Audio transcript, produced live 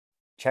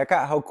Check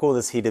out how cool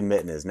this heated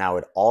mitten is. Now,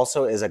 it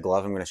also is a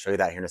glove. I'm going to show you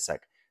that here in a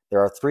sec.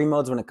 There are 3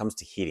 modes when it comes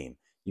to heating.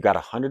 You got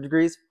 100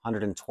 degrees,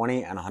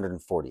 120, and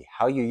 140.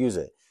 How you use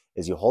it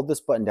is you hold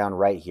this button down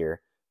right here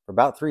for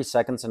about 3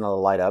 seconds and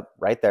it'll light up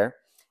right there.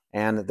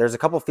 And there's a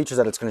couple features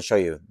that it's going to show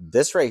you.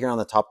 This right here on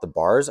the top, the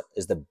bars,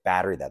 is the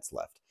battery that's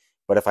left.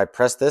 But if I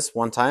press this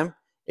one time,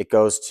 it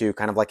goes to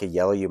kind of like a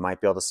yellow. You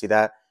might be able to see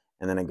that.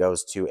 And then it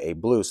goes to a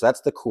blue. So that's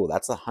the cool.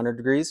 That's the 100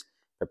 degrees.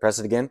 If I press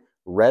it again,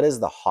 red is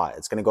the hot.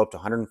 It's going to go up to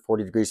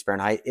 140 degrees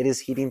Fahrenheit. It is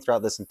heating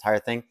throughout this entire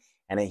thing,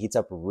 and it heats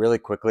up really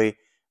quickly.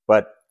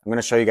 But I'm going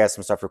to show you guys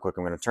some stuff real quick.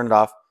 I'm going to turn it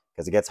off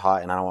because it gets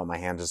hot, and I don't want my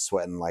hands just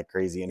sweating like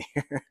crazy in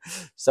here.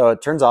 So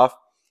it turns off.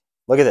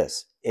 Look at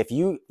this. If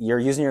you're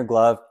using your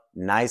glove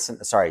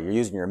you're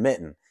using your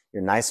mitten,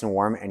 you're nice and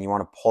warm, and you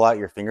want to pull out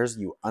your fingers,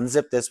 you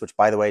unzip this, which,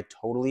 by the way,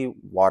 totally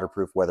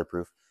waterproof,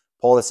 weatherproof.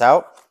 Pull this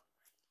out.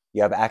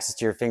 You have access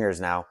to your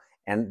fingers now,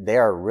 and they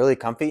are really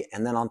comfy.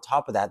 And then on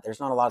top of that, there's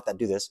not a lot that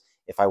do this.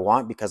 If I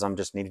want, because I'm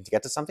just needing to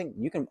get to something,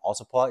 you can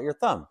also pull out your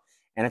thumb.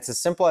 And it's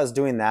as simple as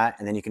doing that,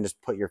 and then you can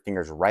just put your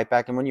fingers right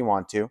back in when you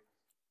want to,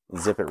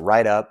 zip it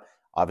right up.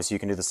 Obviously, you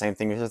can do the same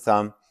thing with your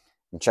thumb.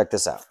 And check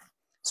this out.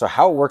 So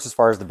how it works as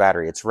far as the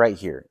battery, it's right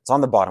here. It's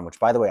on the bottom, which,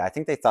 by the way, I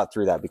think they thought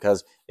through that,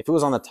 because if it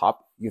was on the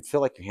top, you'd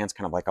feel like your hand's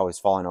kind of like always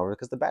falling over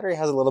because the battery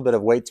has a little bit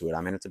of weight to it.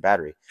 I mean, it's a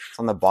battery. It's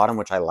on the bottom,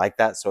 which I like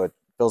that, so it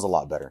feels a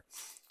lot better.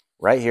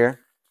 Right here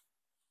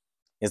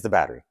is the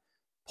battery.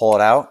 Pull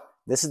it out.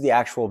 This is the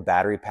actual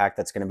battery pack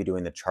that's going to be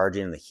doing the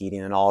charging and the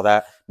heating and all of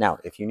that. Now,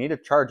 if you need to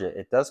charge it,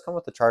 it does come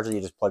with the charger.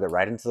 You just plug it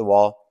right into the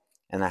wall,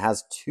 and it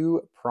has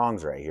 2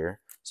 prongs right here.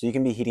 So you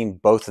can be heating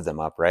both of them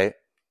up, right?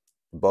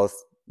 Both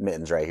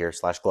mittens right here,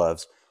 /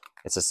 gloves.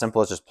 It's as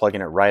simple as just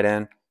plugging it right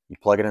in. You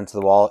plug it into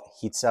the wall,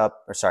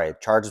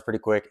 it charges pretty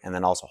quick, and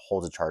then also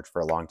holds a charge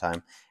for a long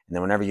time. And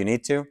then whenever you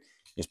need to, you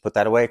just put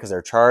that away because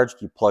they're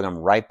charged. You plug them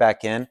right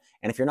back in.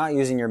 And if you're not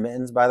using your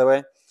mittens, by the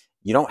way,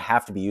 you don't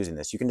have to be using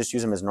this. You can just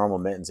use them as normal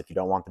mittens if you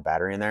don't want the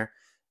battery in there.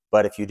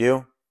 But if you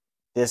do,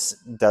 this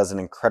does an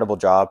incredible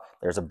job.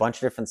 There's a bunch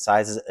of different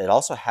sizes. It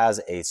also has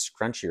a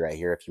scrunchie right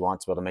here if you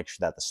want to be able to make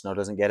sure that the snow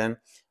doesn't get in.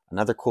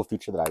 Another cool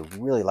feature that I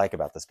really like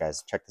about this,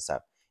 guys, check this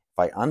out. If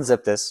I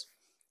unzip this,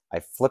 I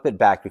flip it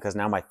back because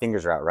now my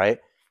fingers are out, right?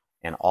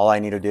 And all I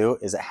need to do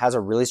is it has a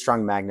really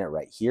strong magnet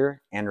right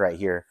here and right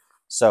here.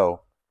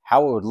 So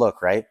how it would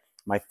look, right?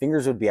 My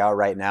fingers would be out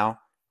right now,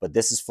 but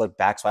this is flipped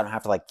back, so I don't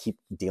have to like keep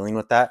dealing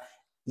with that.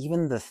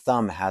 Even the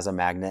thumb has a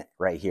magnet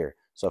right here.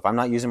 So if I'm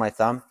not using my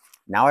thumb,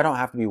 now I don't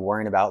have to be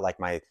worrying about like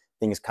my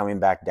things coming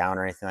back down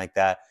or anything like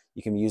that.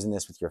 You can be using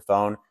this with your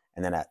phone,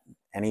 and then at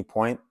any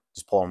point,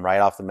 just pull them right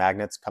off the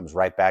magnets, comes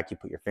right back, you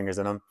put your fingers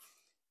in them.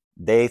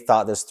 They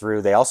thought this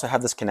through. They also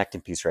have this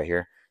connecting piece right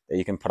here that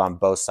you can put on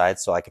both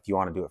sides. So like if you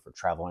want to do it for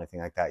travel or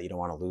anything like that, you don't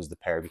want to lose the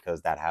pair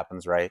because that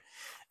happens, right?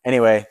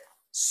 Anyway,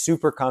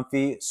 super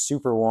comfy,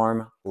 super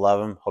warm.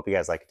 Love them. Hope you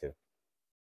guys like it too.